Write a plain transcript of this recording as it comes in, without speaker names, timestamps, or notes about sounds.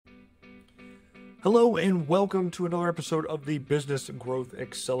Hello and welcome to another episode of the Business Growth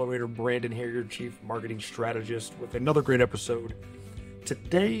Accelerator. Brandon here, your Chief Marketing Strategist, with another great episode.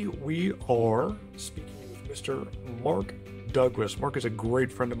 Today we are speaking with Mr. Mark Douglas. Mark is a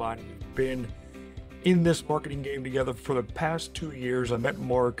great friend of mine. We've been in this marketing game together for the past 2 years. I met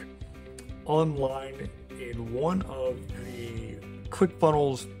Mark online in one of the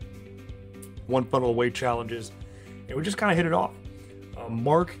ClickFunnels One Funnel Away challenges, and we just kind of hit it off.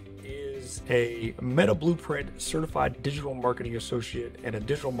 Mark is a Meta Blueprint certified digital marketing associate and a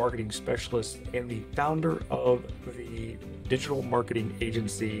digital marketing specialist, and the founder of the digital marketing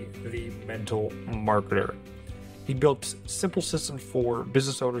agency, The Mental Marketer. He built simple systems for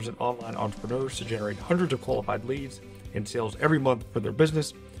business owners and online entrepreneurs to generate hundreds of qualified leads and sales every month for their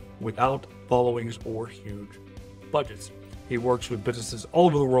business without followings or huge budgets. He works with businesses all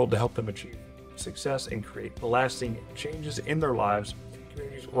over the world to help them achieve success and create lasting changes in their lives,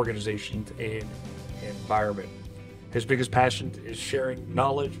 communities, organizations, and environment. His biggest passion is sharing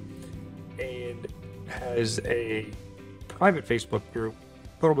knowledge and has a private Facebook group,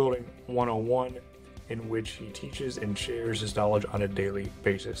 Funnel Building 101, in which he teaches and shares his knowledge on a daily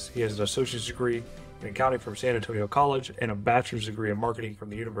basis. He has an associate's degree in accounting from San Antonio College and a bachelor's degree in marketing from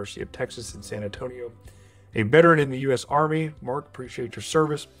the University of Texas in San Antonio. A veteran in the U.S. Army, Mark, appreciate your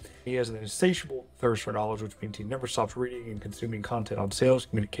service. He has an insatiable thirst for knowledge, which means he never stops reading and consuming content on sales,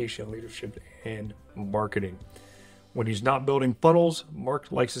 communication, leadership, and marketing. When he's not building funnels,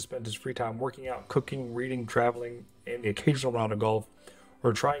 Mark likes to spend his free time working out, cooking, reading, traveling, and the occasional round of golf,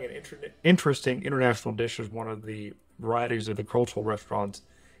 or trying an interesting international dish as one of the varieties of the cultural restaurants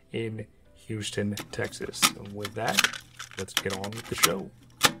in Houston, Texas. And with that, let's get on with the show.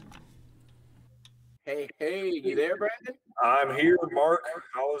 Hey, you there, Brandon? I'm here, Mark.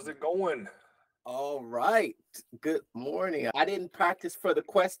 How is it going? All right. Good morning. I didn't practice for the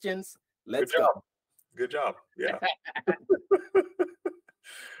questions. Let's go. Good job. Yeah.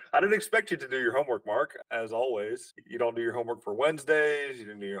 I didn't expect you to do your homework, Mark. As always, you don't do your homework for Wednesdays. You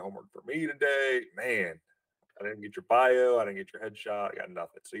didn't do your homework for me today. Man, I didn't get your bio. I didn't get your headshot. I got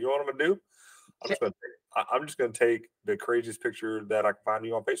nothing. So you know what I'm going to do? I'm just going to take the craziest picture that I can find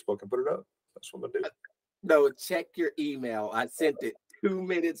you on Facebook and put it up. That's what I'm going to do. No, check your email. I sent it 2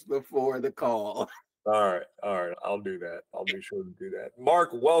 minutes before the call. All right. I'll do that. I'll be sure to do that. Mark,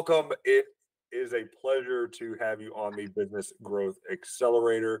 welcome. It is a pleasure to have you on the Business Growth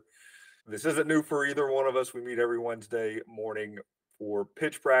Accelerator. This isn't new for either one of us. We meet every Wednesday morning for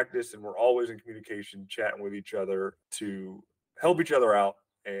pitch practice, and we're always in communication, chatting with each other to help each other out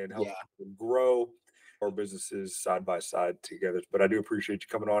and help grow our businesses side by side together. But I do appreciate you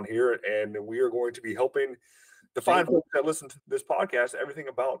coming on here, and we are going to be helping the fine folks that listen to this podcast everything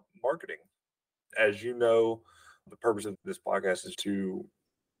about marketing. As you know, the purpose of this podcast is to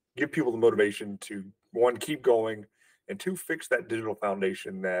give people the motivation to, one, keep going, and two, fix that digital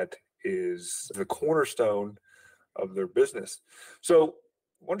foundation that is the cornerstone of their business. So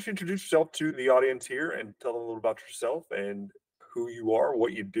why don't you introduce yourself to the audience here and tell them a little about yourself and who you are,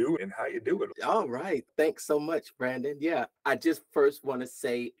 what you do, and how you do it. All right. Thanks so much, Brandon. Yeah, I just first want to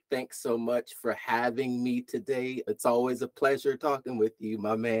say thanks so much for having me today. It's always a pleasure talking with you,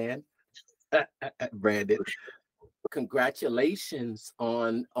 my man, Brandon. Congratulations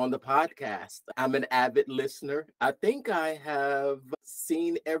on the podcast. I'm an avid listener. I think I have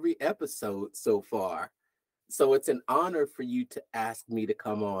seen every episode so far. So it's an honor for you to ask me to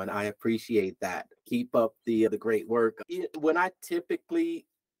come on. I appreciate that. Keep up the great work. When I typically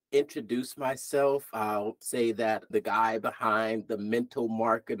introduce myself, I'll say that the guy behind the Mental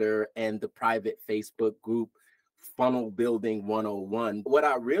Marketer and the private Facebook group, Funnel Building 101. What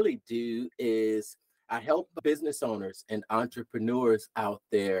I really do is I help business owners and entrepreneurs out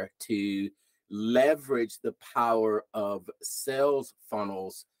there to leverage the power of sales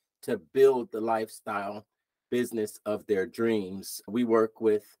funnels to build the lifestyle business of their dreams. We work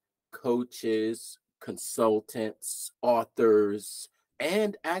with coaches, consultants, authors,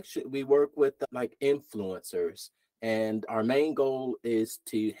 and actually we work with like influencers. And our main goal is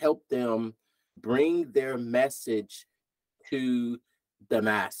to help them bring their message to the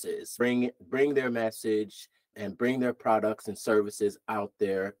masses, bring their message and bring their products and services out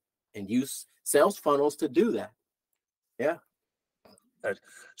there and use sales funnels to do that. Yeah.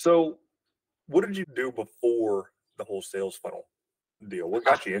 So what did you do before the whole sales funnel deal? What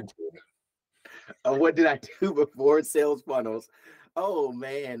got you into it? What did I do before sales funnels? Oh,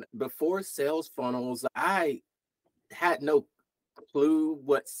 man. Before sales funnels, I had no clue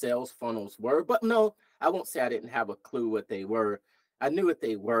what sales funnels were. But no, I won't say I didn't have a clue what they were. I knew what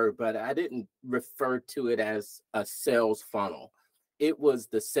they were, but I didn't refer to it as a sales funnel. It was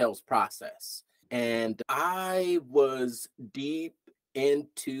the sales process. and I was deep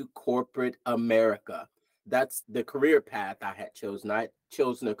into corporate America. That's the career path I had chosen. I had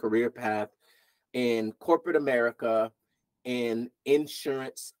chosen a career path in corporate America in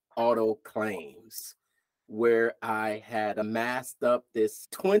insurance auto claims, where I had amassed up this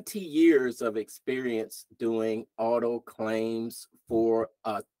 20 years of experience doing auto claims for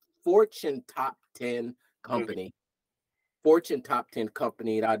a Fortune top 10 company. Fortune top 10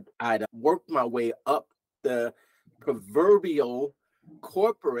 company. And I'd worked my way up the proverbial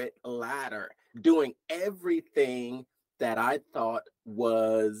corporate ladder, doing everything that I thought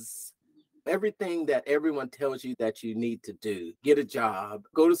was everything that everyone tells you that you need to do. Get a job,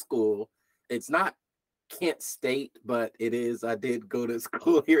 go to school. It's not Kent State, but it is. I did go to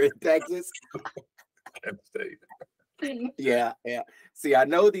school here in Texas. Kent State. Yeah, yeah. See, I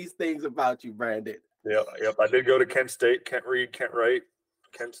know these things about you, Brandon. Yeah, yep. I did go to Kent State, Kent Reed, Kent Wright,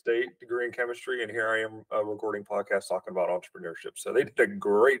 Kent State degree in chemistry, and here I am recording podcasts talking about entrepreneurship. So they did a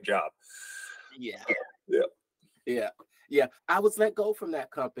great job. Yeah. Yeah. Yeah. Yeah. I was let go from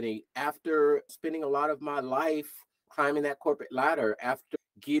that company after spending a lot of my life climbing that corporate ladder. After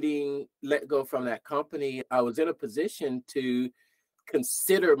getting let go from that company, I was in a position to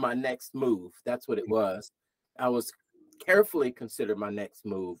consider my next move. That's what it was. I was carefully consider my next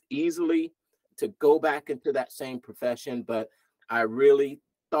move, easily to go back into that same profession, but I really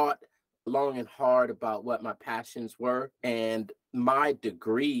thought long and hard about what my passions were. And my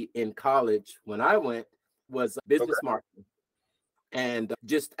degree in college when I went was business marketing. And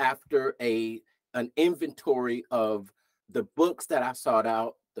just after an inventory of the books that I sought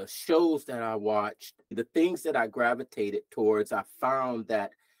out, the shows that I watched, the things that I gravitated towards, I found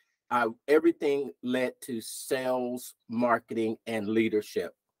that everything led to sales, marketing, and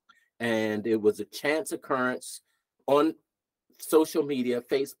leadership. And it was a chance occurrence on social media,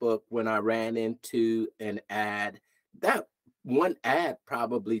 Facebook, when I ran into an ad. That one ad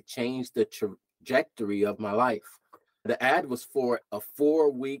probably changed the trajectory of my life. The ad was for a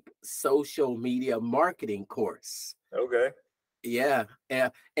 4-week social media marketing course. Okay. Yeah.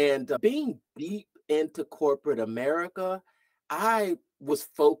 And being deep into corporate America, I was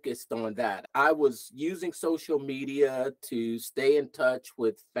focused on that. I was using social media to stay in touch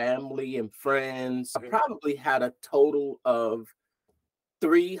with family and friends. I probably had a total of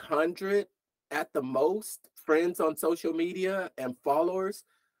 300 at the most friends on social media and followers.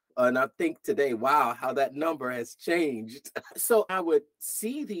 And I think today, wow, how that number has changed. So I would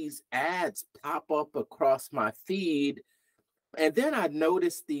see these ads pop up across my feed. And then I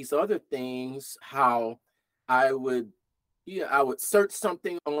noticed these other things, how I would, I would search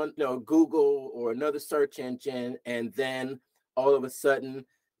something on Google or another search engine, and then all of a sudden,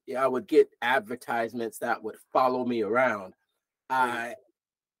 I would get advertisements that would follow me around. I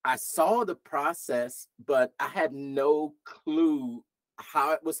saw the process, but I had no clue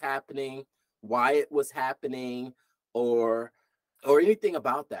how it was happening, why it was happening, or anything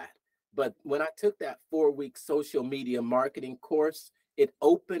about that. But when I took that 4-week social media marketing course, it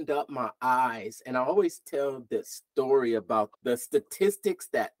opened up my eyes. And I always tell this story about the statistics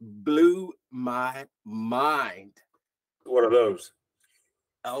that blew my mind. What are those?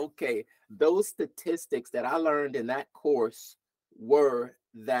 Okay, those statistics that I learned in that course were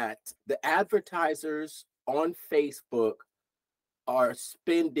that the advertisers on Facebook are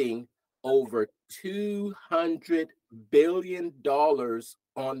spending over $200 billion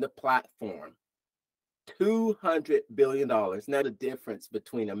on the platform. $200 billion. Now, the difference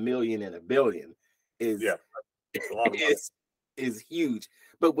between a million and a billion is, a lot of money. is huge.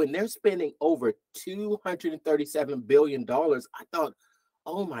 But when they're spending over $237 billion, I thought,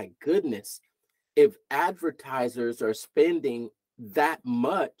 oh my goodness, if advertisers are spending that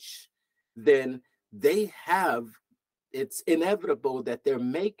much, then it's inevitable that they're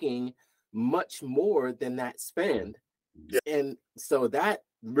making much more than that spend. Yeah. And so that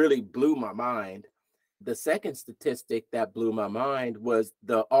really blew my mind. The second statistic that blew my mind was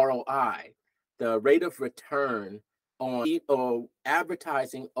the ROI, the rate of return on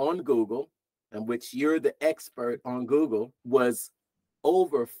advertising on Google, in which you're the expert on Google, was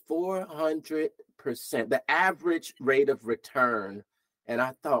over 400%, the average rate of return. And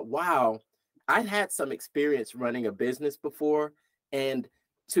I thought, wow, I'd had some experience running a business before, and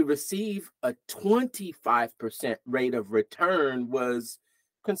to receive a 25% rate of return was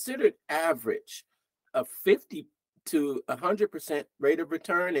considered average. A 50 to 100% rate of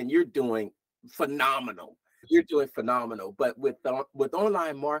return, and you're doing phenomenal. You're doing phenomenal. But with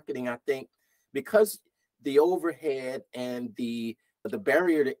online marketing, I think because the overhead and the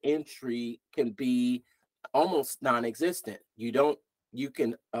barrier to entry can be almost non-existent. You don't You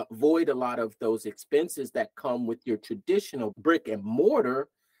can avoid a lot of those expenses that come with your traditional brick and mortar.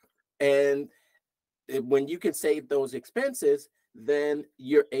 And when you can save those expenses, then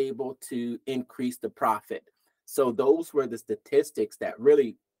you're able to increase the profit. So those were the statistics that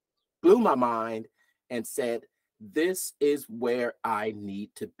really blew my mind and said, this is where I need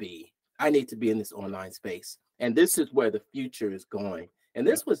to be. I need to be in this online space. And this is where the future is going. And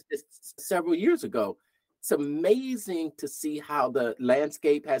this was just several years ago. It's amazing to see how the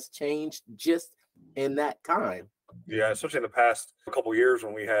landscape has changed just in that time. Yeah, especially in the past couple of years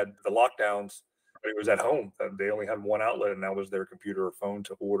when we had the lockdowns, it was at home. They only had one outlet, and that was their computer or phone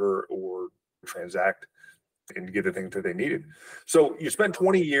to order or transact and get the things that they needed. So you spent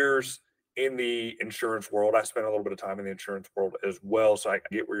 20 years in the insurance world. I spent a little bit of time in the insurance world as well, so I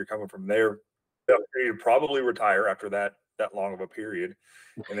get where you're coming from there. You'd probably retire after that long of a period,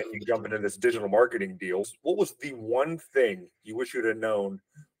 and then you jump into this digital marketing deals. What was the one thing you wish you'd have known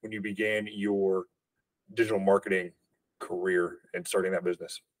when you began your digital marketing career and starting that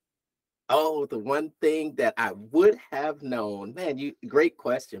business? Oh, the one thing that I would have known, man, great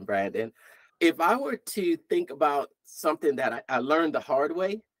question, Brandon. If I were to think about something that I learned the hard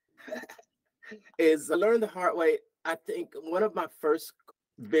way, I learned the hard way. I think one of my first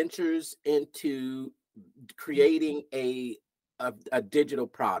ventures into creating a digital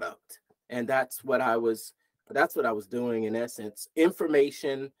product, and that's what I was doing in essence,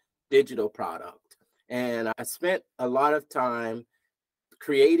 information digital product. And I spent a lot of time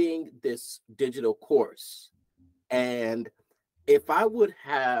creating this digital course. And if I would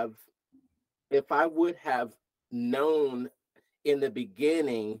have known in the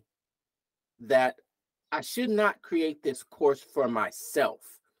beginning that I should not create this course for myself.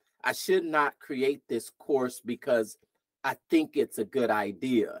 I should not create this course because I think it's a good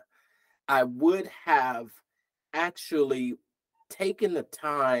idea. I would have actually taken the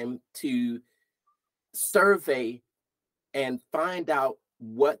time to survey and find out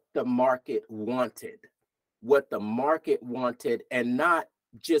what the market wanted, and not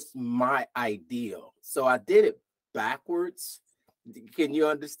just my ideal. So I did it backwards. Can you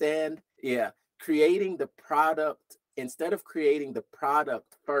understand? Yeah. Creating the product, instead of creating the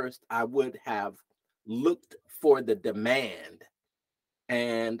product first, I would have looked for the demand.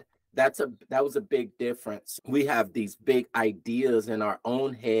 And that was a big difference. We have these big ideas in our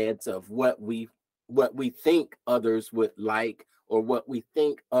own heads of what we think others would like, or what we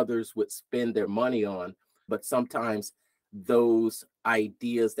think others would spend their money on. But sometimes those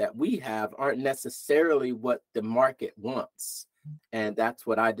ideas that we have aren't necessarily what the market wants. And that's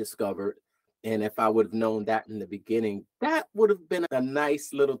what I discovered. And if I would have known that in the beginning, that would have been a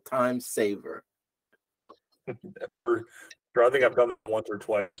nice little time saver. I think I've done it once or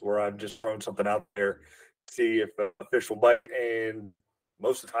twice where I've just thrown something out there, see if the fish will bite, and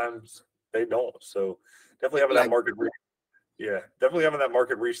most of the times they don't. So definitely having that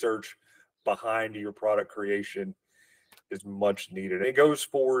market research behind your product creation is much needed. And it goes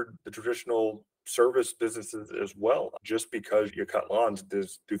for the traditional service businesses as well. Just because you cut lawns, do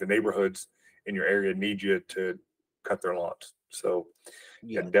the neighborhoods in your area need you to cut their lawns? So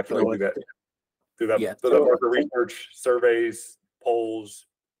yeah, definitely do that. Do the market research, surveys, polls,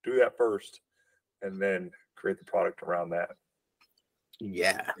 do that first, and then create the product around that.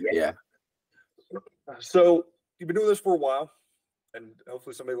 Yeah. So you've been doing this for a while, and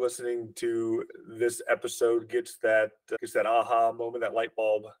hopefully somebody listening to this episode gets that aha moment, that light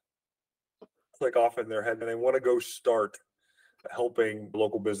bulb click off in their head, and they want to go start helping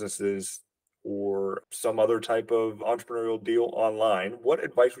local businesses or some other type of entrepreneurial deal online. What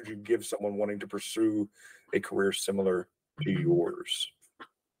advice would you give someone wanting to pursue a career similar to yours?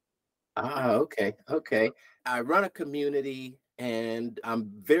 Okay. I run a community, and I'm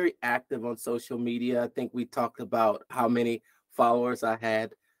very active on social media. I think we talked about how many followers I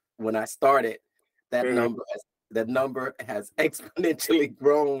had when I started. That number has exponentially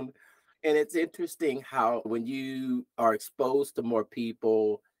grown. And it's interesting how when you are exposed to more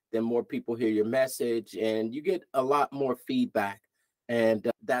people, then more people hear your message, and you get a lot more feedback. And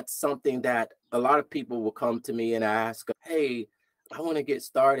that's something that a lot of people will come to me and ask, hey, I want to get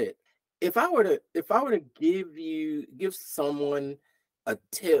started. If I were to give someone a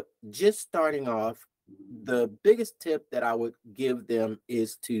tip just starting off, the biggest tip that I would give them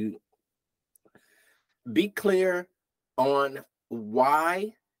is to be clear on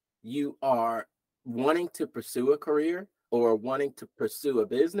why you are wanting to pursue a career or wanting to pursue a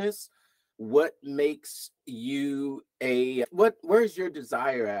business. What makes you where's your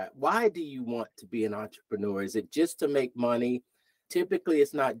desire at? Why do you want to be an entrepreneur? Is it just to make money? Typically,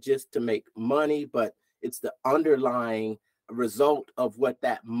 it's not just to make money, but it's the underlying result of what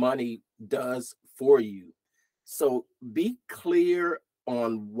that money does for you. So be clear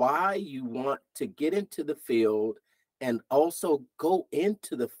on why you want to get into the field, and also go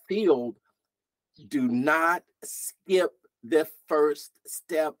into the field. Do not skip the first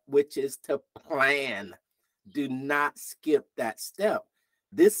step, which is to plan. Do not skip that step.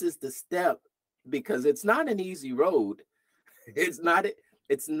 This is the step, because it's not an easy road. It's not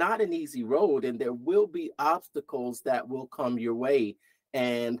an easy road, and there will be obstacles that will come your way.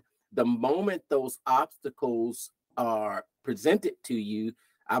 And the moment those obstacles are presented to you,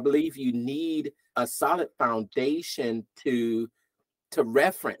 I believe you need a solid foundation to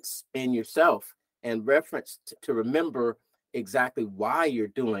reference in yourself, and reference to remember exactly why you're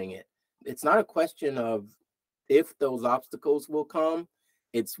doing it. It's not a question of if those obstacles will come,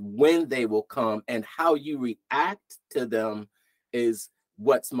 it's when they will come, and how you react to them is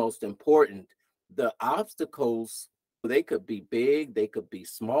what's most important. The obstacles, they could be big, they could be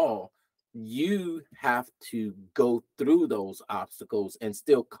small. You have to go through those obstacles and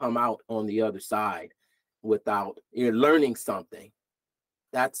still come out on the other side without you're learning something.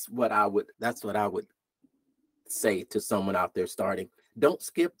 That's what I would say to someone out there starting. Don't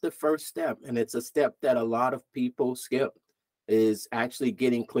skip the first step. And it's a step that a lot of people skip, is actually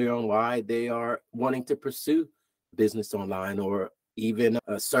getting clear on why they are wanting to pursue business online, or even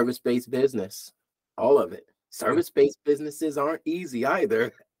a service-based business. All of it. Service-based businesses aren't easy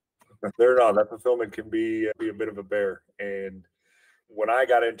either. They're not. That fulfillment can be a bit of a bear. And when I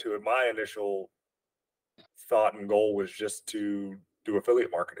got into it, my initial thought and goal was just to do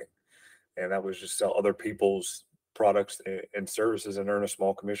affiliate marketing. And that was just sell other people's products and services and earn a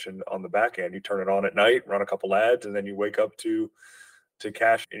small commission on the back end. You turn it on at night, run a couple ads, and then you wake up to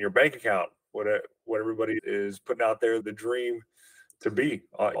cash in your bank account. What everybody is putting out there, the dream to be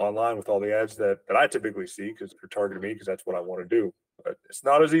online with all the ads that I typically see, because they're targeting me, because that's what I want to do. But it's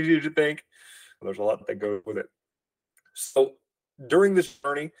not as easy as you think. There's a lot that goes with it. So during this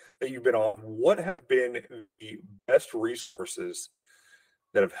journey that you've been on, what have been the best resources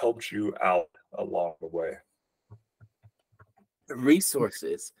that have helped you out along the way?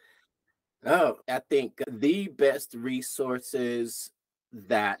 Resources. Oh, I think the best resources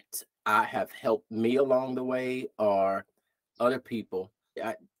that have helped me along the way are other people.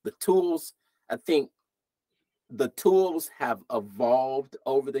 The tools, I think the tools have evolved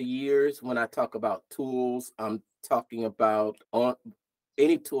over the years. When I talk about tools, I'm talking about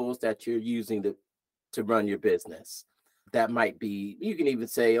any tools that you're using to run your business. That might be, you can even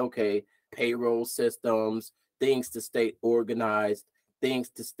say, okay, payroll systems, things to stay organized, things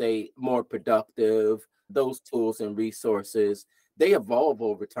to stay more productive. Those tools and resources, they evolve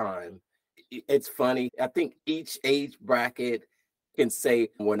over time. It's funny. I think each age bracket can say,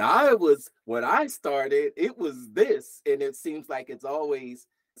 when I started, it was this. And it seems like it's always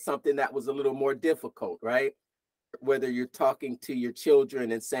something that was a little more difficult, right? Whether you're talking to your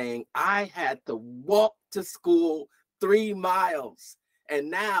children and saying, I had to walk to school 3 miles, and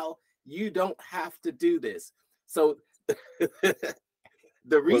now you don't have to do this. So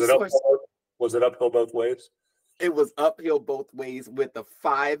the resource, was it uphill both ways? It was uphill both ways with a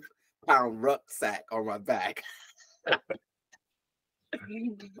 5-pound rucksack on my back.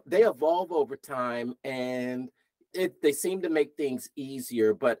 They evolve over time, and they seem to make things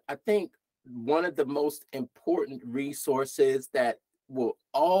easier. But I think one of the most important resources that will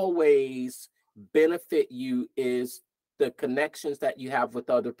always benefit you is the connections that you have with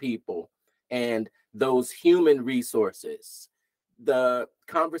other people, and those human resources, the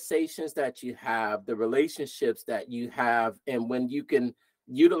conversations that you have, the relationships that you have. And when you can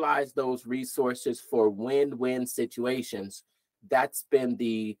utilize those resources for win-win situations, that's been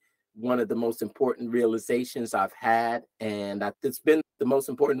one of the most important realizations I've had. And it's been the most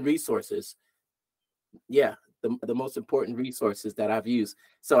important resources. Yeah, the most important resources that I've used.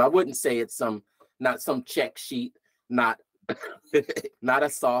 So I wouldn't say it's not some check sheet, not not a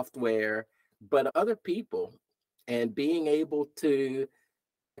software, but other people, and being able to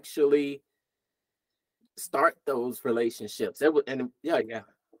actually start those relationships. Yeah,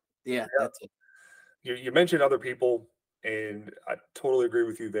 that's it. You mentioned other people, and I totally agree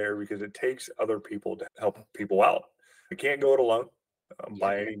with you there, because it takes other people to help people out. You can't go it alone.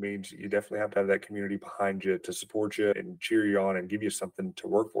 By any means. You definitely have to have that community behind you to support you and cheer you on and give you something to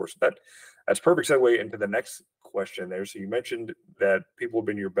work for. So that's perfect segue into the next question there. So you mentioned that people have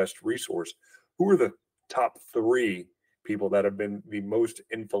been your best resource. Who are the top 3 people that have been the most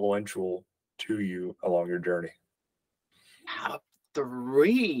influential to you along your journey? Top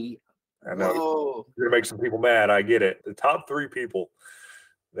 3. I know you're gonna make some people mad. I get it. The top 3 people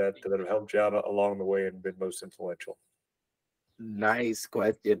that have helped you out along the way and been most influential. Nice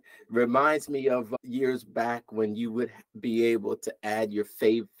question. Reminds me of years back when you would be able to add your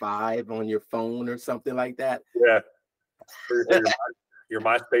fave five on your phone or something like that. Yeah. Or your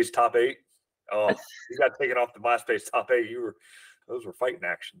MySpace top 8. Oh, you got taken off the MySpace top 8. Those were fighting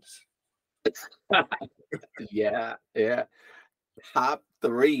actions. Yeah, yeah. Top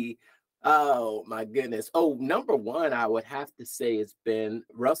three. Oh my goodness. Oh, number one, I would have to say it's been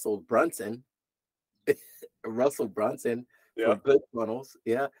Russell Brunson. Russell Brunson Yeah. from ClickFunnels.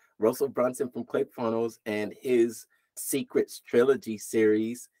 Yeah. Russell Brunson from ClickFunnels and his Secrets Trilogy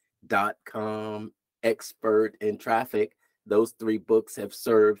series.com, Expert in Traffic. Those three books have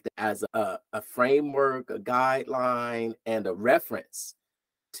served as a framework, a guideline, and a reference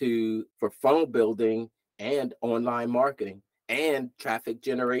for funnel building and online marketing and traffic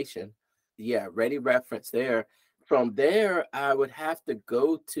generation. Yeah, ready reference there. From there, I would have to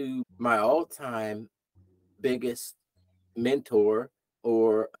go to my all-time biggest mentor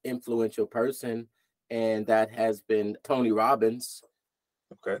or influential person, and that has been Tony Robbins.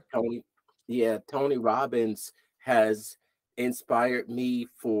 Okay. Tony Robbins has inspired me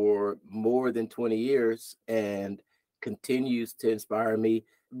for more than 20 years and continues to inspire me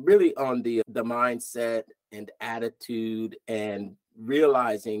really on the mindset and attitude and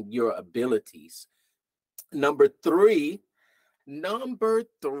realizing your abilities. Number three,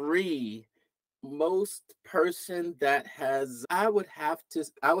 most person that has I would have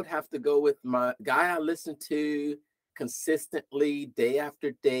to go with my guy I listen to consistently day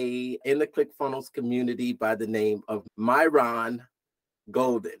after day in the ClickFunnels community by the name of Myron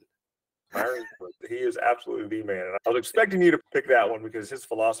Golden. He is absolutely the man. And I was expecting you to pick that one because his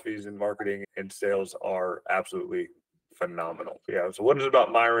philosophies in marketing and sales are absolutely phenomenal. Yeah. So what is it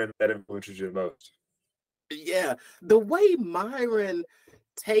about Myron that influences you the most? Yeah, the way Myron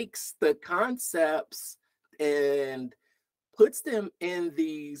takes the concepts and puts them in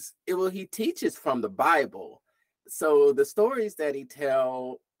he teaches from the Bible. So the stories that he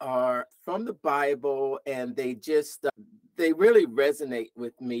tells are from the Bible, and they really resonate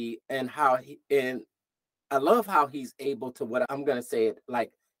with me. And I love how he's able to, what I'm going to say it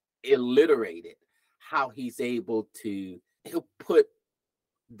like, alliterate it. How he's able to, he'll put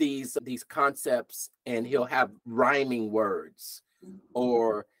these concepts and he'll have rhyming words,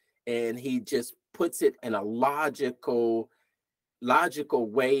 and he just puts it in a logical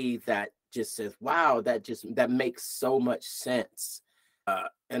way that just says, wow, that makes so much sense.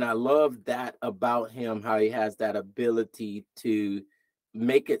 And I love that about him, how he has that ability to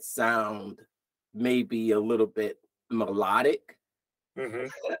make it sound maybe a little bit melodic, Mm-hmm.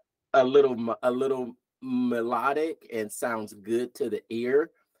 a little melodic, and sounds good to the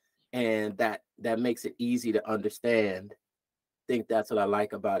ear, and that makes it easy to understand. I think that's what I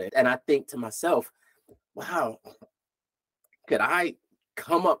like about it. And I think to myself, wow, could I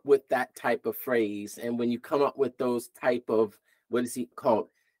come up with that type of phrase? And when you come up with those type of, what is he called?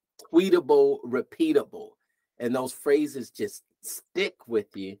 Tweetable, repeatable, and those phrases just stick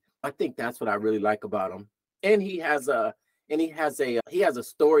with you. I think that's what I really like about him. And he has a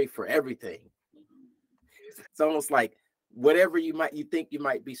story for everything. It's almost like whatever you think you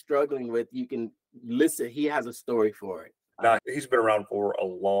might be struggling with, you can listen. He has a story for it. Now, he's been around for a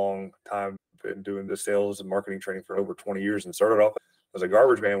long time, been doing the sales and marketing training for over 20 years and started off as a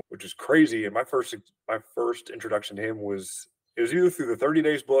garbage man, which is crazy. And my first introduction to him was either through the 30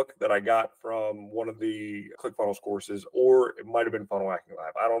 Days book that I got from one of the ClickFunnels courses, or it might have been Funnel Hacking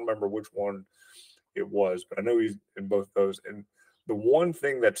Lab. I don't remember which one it was, but I know he's in both those. And the one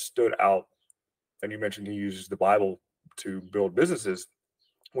thing that stood out, and you mentioned he uses the Bible to build businesses,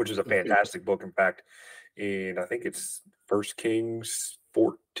 which is a fantastic book. In fact, I think it's 1 Kings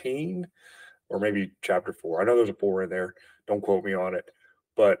 14 or maybe chapter 4. I know there's a 4 in there. Don't quote me on it,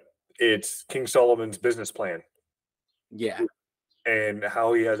 but it's King Solomon's business plan. Yeah. And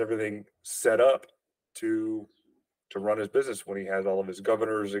how he has everything set up to run his business when he has all of his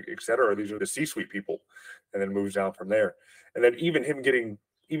governors, et cetera. These are the C-suite people, and then moves down from there. And then even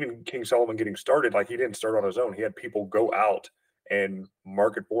King Solomon getting started, like he didn't start on his own. He had people go out and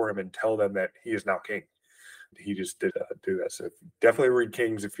market for him and tell them that he is now king. He just did do that. So definitely read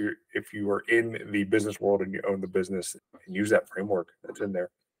Kings if you are in the business world and you own the business, and use that framework that's in there.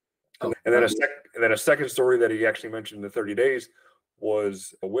 And then a second story that he actually mentioned in the 30 Days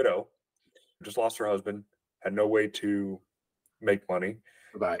was a widow just lost her husband, had no way to make money,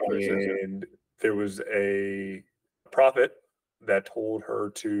 and there was a prophet that told her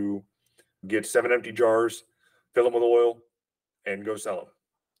to get 7 empty jars, fill them with oil, and go sell them.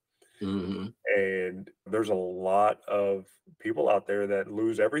 Mm-hmm. And there's a lot of people out there that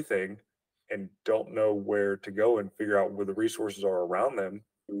lose everything and don't know where to go and figure out where the resources are around them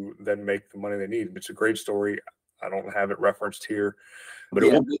to then make the money they need. It's a great story. I don't have it referenced here, but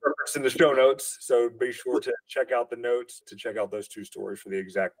it will be referenced in the show notes. So be sure to check out the notes to check out those two stories for the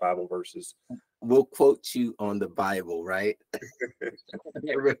exact Bible verses. We'll quote you on the Bible, right?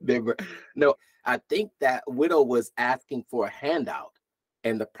 Remember, no, I think that widow was asking for a handout,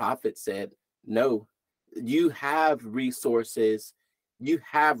 and the prophet said, no, you have resources. You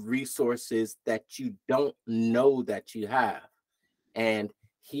have resources that you don't know that you have. And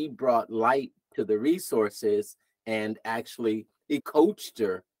he brought light to the resources, and actually he coached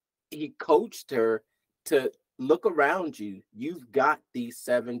her. He coached her to look around you. You've got these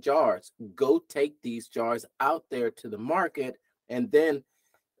 7 jars. Go take these jars out there to the market. And then,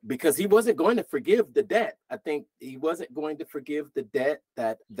 because he wasn't going to forgive the debt, I think he wasn't going to forgive the debt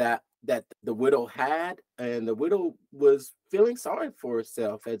that the widow had, and the widow was feeling sorry for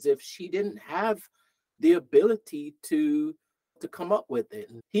herself, as if she didn't have the ability to come up with it.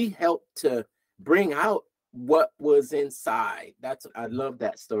 And he helped to bring out what was inside. I love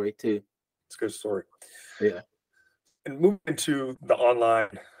that story too. It's a good story. Yeah. And moving into the online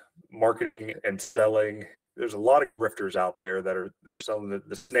marketing and selling, there's a lot of grifters out there that are selling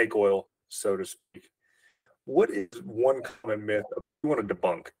the snake oil, so to speak. What is one common myth you want to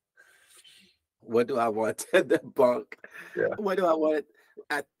debunk? What do I want to debunk? Yeah. What do I want?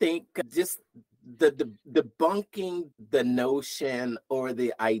 I think just the debunking the notion or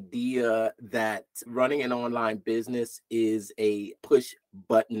the idea that running an online business is a push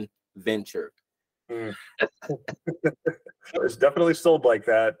button venture. It's definitely sold like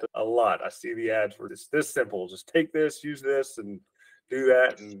that a lot. I see the ads where it's this simple. Just take this, use this, and do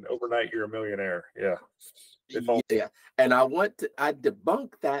that, and overnight you're a millionaire. Yeah. Yeah. And I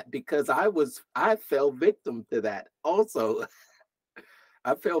debunk that because I fell victim to that also.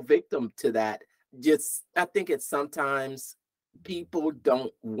 I fell victim to that. I think it's sometimes people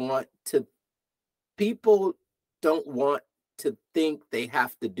don't want to think they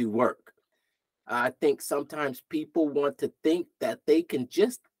have to do work. I think sometimes people want to think that they can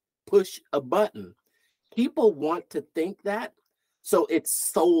just push a button. People want to think that. So it's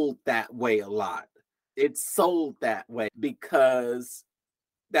sold that way a lot. It's sold that way because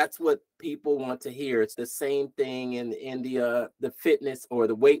that's what people want to hear. It's the same thing in the fitness or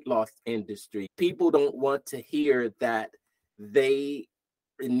the weight loss industry. People don't want to hear that they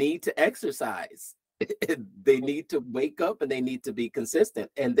need to exercise. They need to wake up and they need to be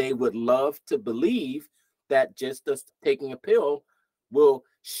consistent. And they would love to believe that just taking a pill will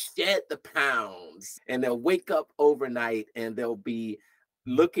shed the pounds, and they'll wake up overnight and they'll be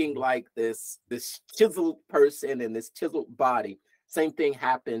looking like this chiseled person in this chiseled body. Same thing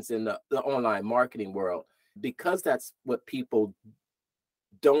happens in the online marketing world, because that's what people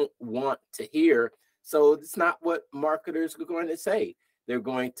don't want to hear. So it's not what marketers are going to say. They're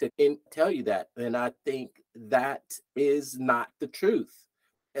going to tell you that. And I think that is not the truth.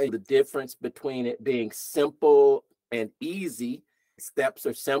 And the difference between it being simple and easy, steps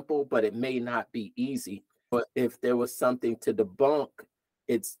are simple, but it may not be easy. But if there was something to debunk,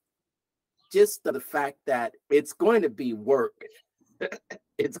 it's just the fact that it's going to be work.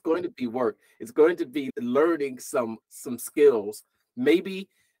 It's going to be work. It's going to be learning some skills. Maybe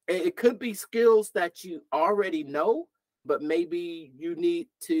it could be skills that you already know, but maybe you need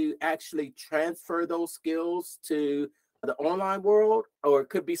to actually transfer those skills to the online world, or it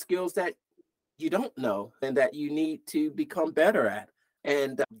could be skills that you don't know and that you need to become better at.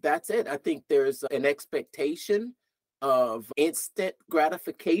 And that's it. I think there's an expectation of instant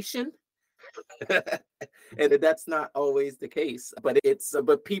gratification. And that's not always the case, but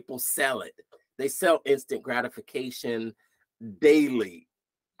but people sell it. They sell instant gratification daily,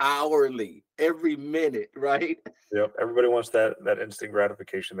 hourly, every minute, right? Yep. Everybody wants that instant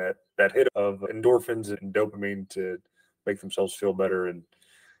gratification, that hit of endorphins and dopamine to make themselves feel better. And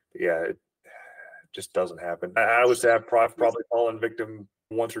yeah, it just doesn't happen. I would say I've probably fallen victim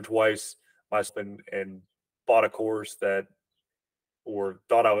once or twice myself and bought a course or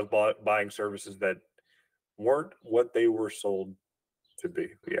thought I was buying services that weren't what they were sold to be.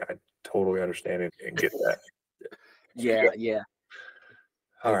 Yeah, I totally understand it and get that. Yeah.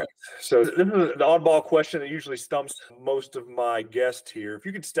 All right. So this is the oddball question that usually stumps most of my guests here. If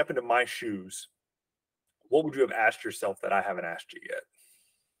you could step into my shoes, what would you have asked yourself that I haven't asked you yet?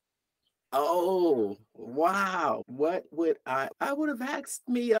 Oh, wow. What would I would have asked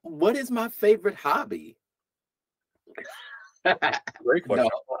me, what is my favorite hobby? Great question.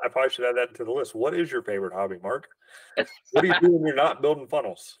 No. I probably should add that to the list. What is your favorite hobby, Mark? What do you do when you're not building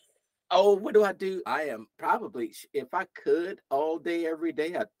funnels? Oh, what do I do? I am probably, if I could all day, every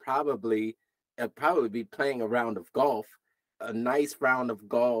day, I'd probably be playing a round of golf, a nice round of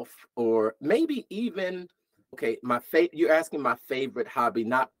golf, or maybe even, okay, you're asking my favorite hobby,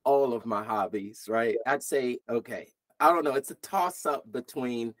 not all of my hobbies, right? I'd say, okay, I don't know. It's a toss up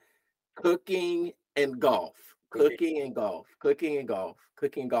between cooking and golf, Cooking. cooking and golf, cooking and golf,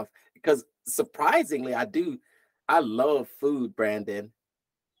 cooking and golf. Because surprisingly, I love food, Brandon.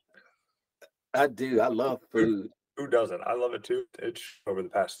 I do. I love Who, food. who doesn't? I love it too. It's over the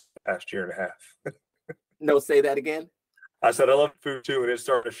past year and a half. No, say that again. I said I love food too, and it's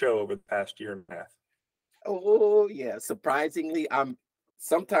starting to show over the past year and a half. Oh, yeah. Surprisingly,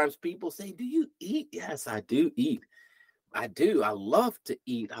 sometimes people say, "Do you eat?" Yes, I do eat. I do. I love to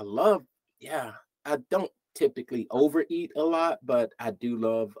eat. Yeah. I don't typically overeat a lot, but I do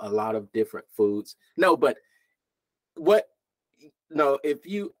love a lot of different foods. No, but what no,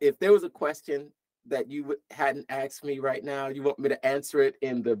 if there was a question that hadn't asked me right now, you want me to answer it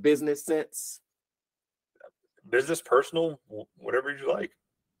in the business sense? Business, personal, whatever you like.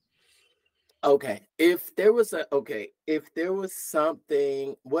 Okay. If there was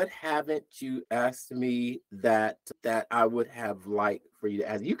something, what haven't you asked me that I would have liked for you to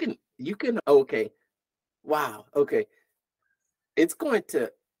ask? You can okay. Wow. Okay. It's going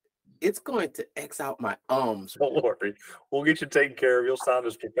to X out my ums. Don't worry, we'll get you taken care of. You'll sound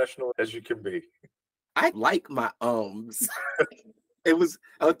as professional as you can be. I like my ums.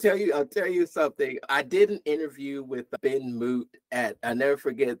 I'll tell you something. I did an interview with Ben Moot I never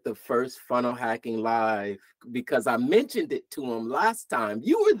forget the first Funnel Hacking Live because I mentioned it to him last time.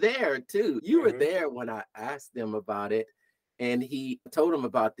 You were there too. You were there when I asked him about it. And he told him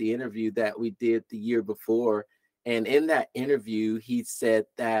about the interview that we did the year before. And in that interview, he said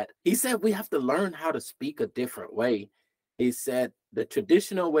we have to learn how to speak a different way. He said the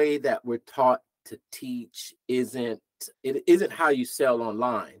traditional way that we're taught to teach isn't how you sell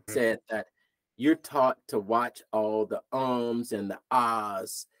online. Said that you're taught to watch all the ums and the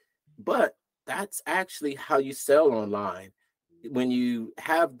ahs, but that's actually how you sell online. When you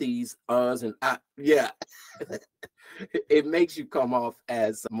have these uhs and yeah, it makes you come off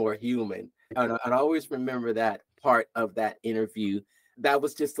as more human. And I always remember that part of that interview. That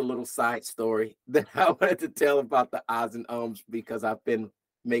was just a little side story that I wanted to tell about the ahs and ums because I've been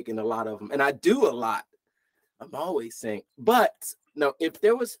making a lot of them, and I do a lot. I'm always saying, but no, if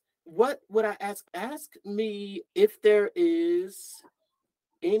there was, what would I ask? Ask me if there is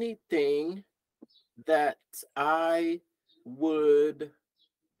anything that I would,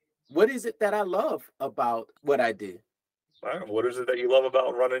 what is it that I love about what I do? All right. What is it that you love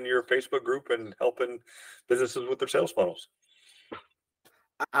about running your Facebook group and helping businesses with their sales funnels?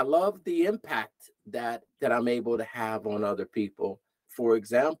 I love the impact that I'm able to have on other people. For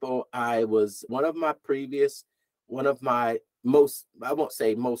example, one of my most, I won't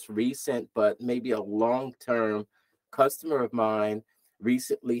say most recent, but maybe a long-term customer of mine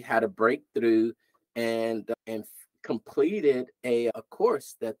recently had a breakthrough and completed a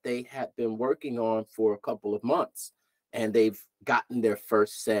course that they had been working on for a couple of months, and they've gotten their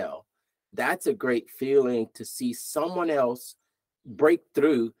first sale. That's a great feeling to see someone else break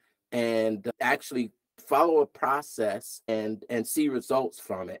through and actually follow a process and see results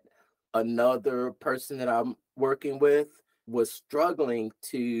from it. Another person that I'm working with was struggling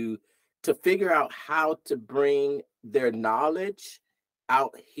to figure out how to bring their knowledge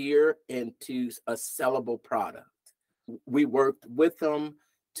out here into a sellable product. We worked with them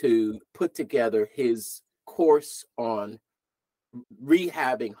to put together his course on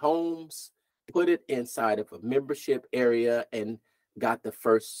rehabbing homes, put it inside of a membership area, and got the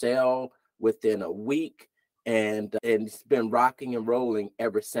first sale within a week. And it's been rocking and rolling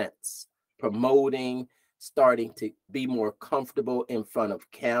ever since. Promoting, starting to be more comfortable in front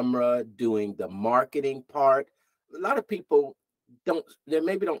of camera, doing the marketing part. A lot of people don't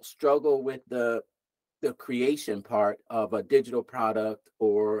struggle with the creation part of a digital product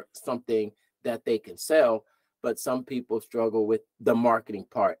or something that they can sell, but some people struggle with the marketing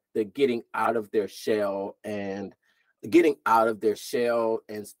part, the getting out of their shell and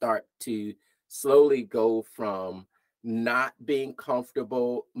start to slowly go from not being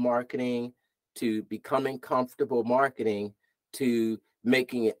comfortable marketing to becoming comfortable marketing to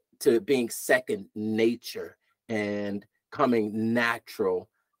making it to being second nature and coming natural.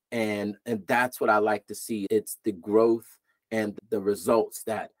 And that's what I like to see. It's the growth and the results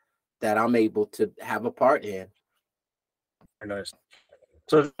that I'm able to have a part in. Very nice.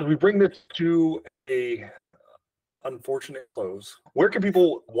 So we bring this to a unfortunate close. Where can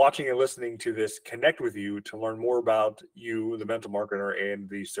people watching and listening to this connect with you to learn more about you, the mental marketer, and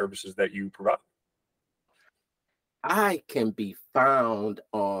the services that you provide? I can be found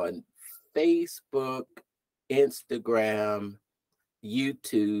on Facebook, Instagram,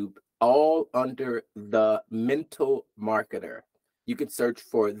 YouTube, all under The Mental Marketer. You can search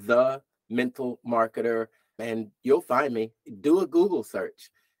for The Mental Marketer and you'll find me. Do a Google search.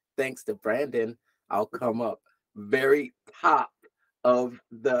 Thanks to Brandon, I'll come up very top of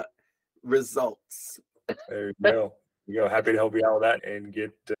the results. There you go. Happy to help you out with that and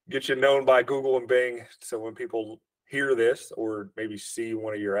get you known by Google and Bing. So when people hear this or maybe see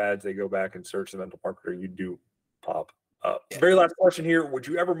one of your ads, they go back and search the mental marketer. You do pop up. Yeah. Very last question here. Would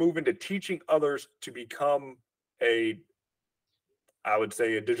you ever move into teaching others to become a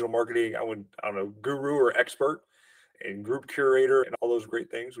digital marketing, I don't know, guru or expert and group curator and all those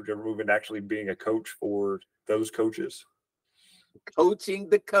great things? Would you ever move into actually being a coach for those coaches? Coaching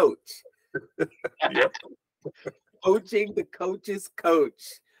the coach. Yep. Coaching the coach's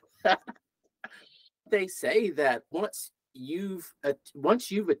coach. They say that once you've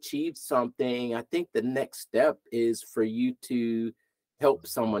achieved something, I think the next step is for you to help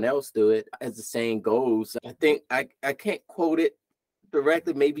someone else do it. As the saying goes, I think I can't quote it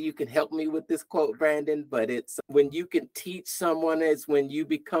directly. Maybe you can help me with this quote, Brandon, but it's when you can teach someone is when you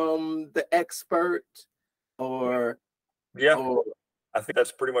become the expert. Or I think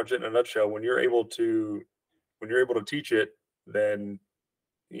that's pretty much it in a nutshell. When you're able to teach it, then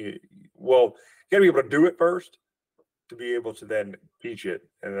you gotta be able to do it first to be able to then teach it,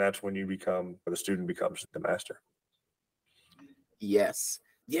 and that's when the student becomes the master. Yes.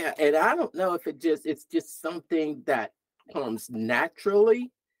 Yeah, and I don't know if it's just something that comes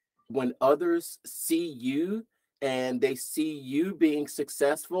naturally when others see you and they see you being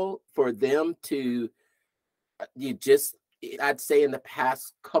successful, for them to I'd say in the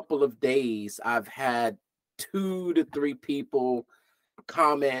past couple of days, I've had 2 to 3 people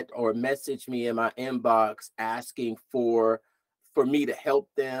comment or message me in my inbox asking for me to help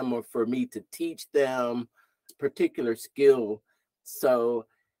them or for me to teach them a particular skill. So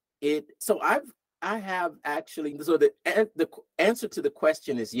I have actually, so the answer to the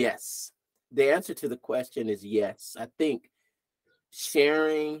question is yes. The answer to the question is yes. I think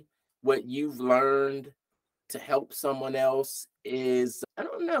sharing what you've learned to help someone else is, I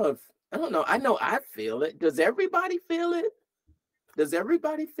know I feel it. Does everybody feel it? Does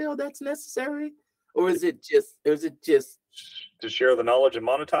everybody feel that's necessary? Or is it just to share the knowledge and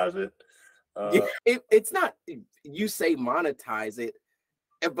monetize it? It's not, you say monetize it,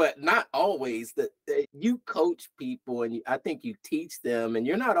 but not always. That you coach people and I think you teach them, and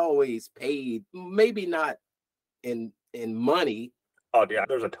you're not always paid, maybe not in money. Oh yeah,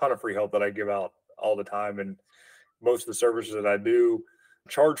 there's a ton of free help that I give out all the time, and most of the services that I do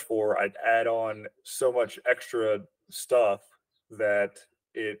charge for, I add on so much extra stuff that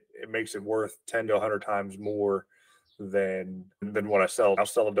it makes it worth 10 to 100 times more than what I sell. I'll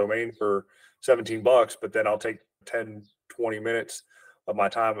sell a domain for $17, but then I'll take 10, 20 minutes of my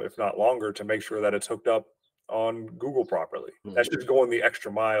time, if not longer, to make sure that it's hooked up on Google properly. Mm-hmm. That's just going the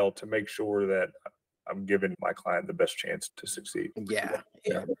extra mile to make sure that I'm giving my client the best chance to succeed. Yeah.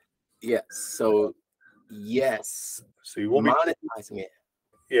 So yes. So you will be monetizing it.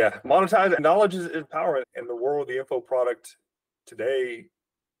 Yeah, monetize. Knowledge is power. In the world of the info product today,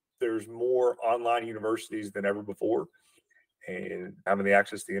 there's more online universities than ever before, and having the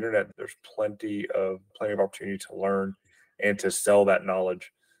access to the internet, there's plenty of opportunity to learn and to sell that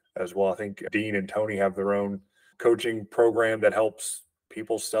knowledge as well. I think Dean and Tony have their own coaching program that helps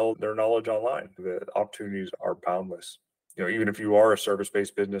people sell their knowledge online. The opportunities are boundless. Even if you are a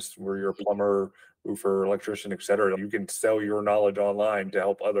service-based business where you're a plumber, roofer, electrician, et cetera, you can sell your knowledge online to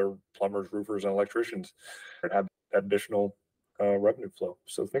help other plumbers, roofers, and electricians and have that additional revenue flow.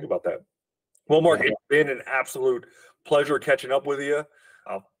 So think about that. Well, Mark, it's been an absolute pleasure catching up with you.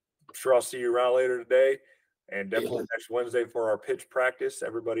 I'm sure I'll see you around later today, and definitely next Wednesday for our pitch practice.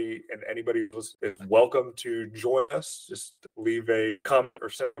 Everybody and anybody is welcome to join us. Just leave a comment or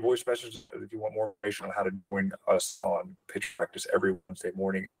send a voice message if you want more information on how to join us on pitch practice every Wednesday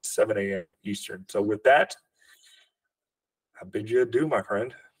morning, 7 a.m. Eastern. So with that, I bid you adieu, my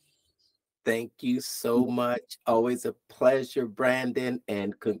friend. Thank you so much. Always a pleasure, Brandon,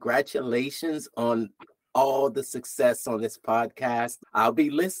 and congratulations on all the success on this podcast. I'll be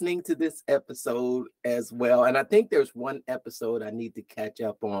listening to this episode as well. And I think there's one episode I need to catch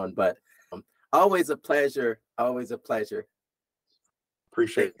up on, but always a pleasure. Always a pleasure.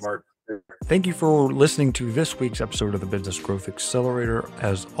 Appreciate it, Mark. Thank you for listening to this week's episode of the Business Growth Accelerator.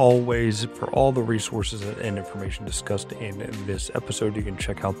 As always, for all the resources and information discussed in this episode, you can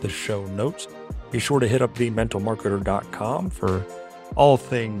check out the show notes. Be sure to hit up thementalmarketer.com for all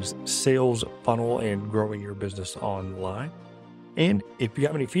things sales, funnel, and growing your business online. And if you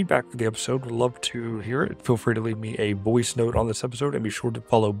have any feedback for the episode, we'd love to hear it. Feel free to leave me a voice note on this episode, and be sure to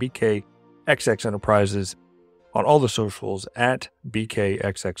follow BKXX Enterprises on all the socials at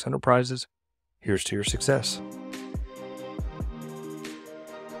BKXX Enterprises. Here's to your success.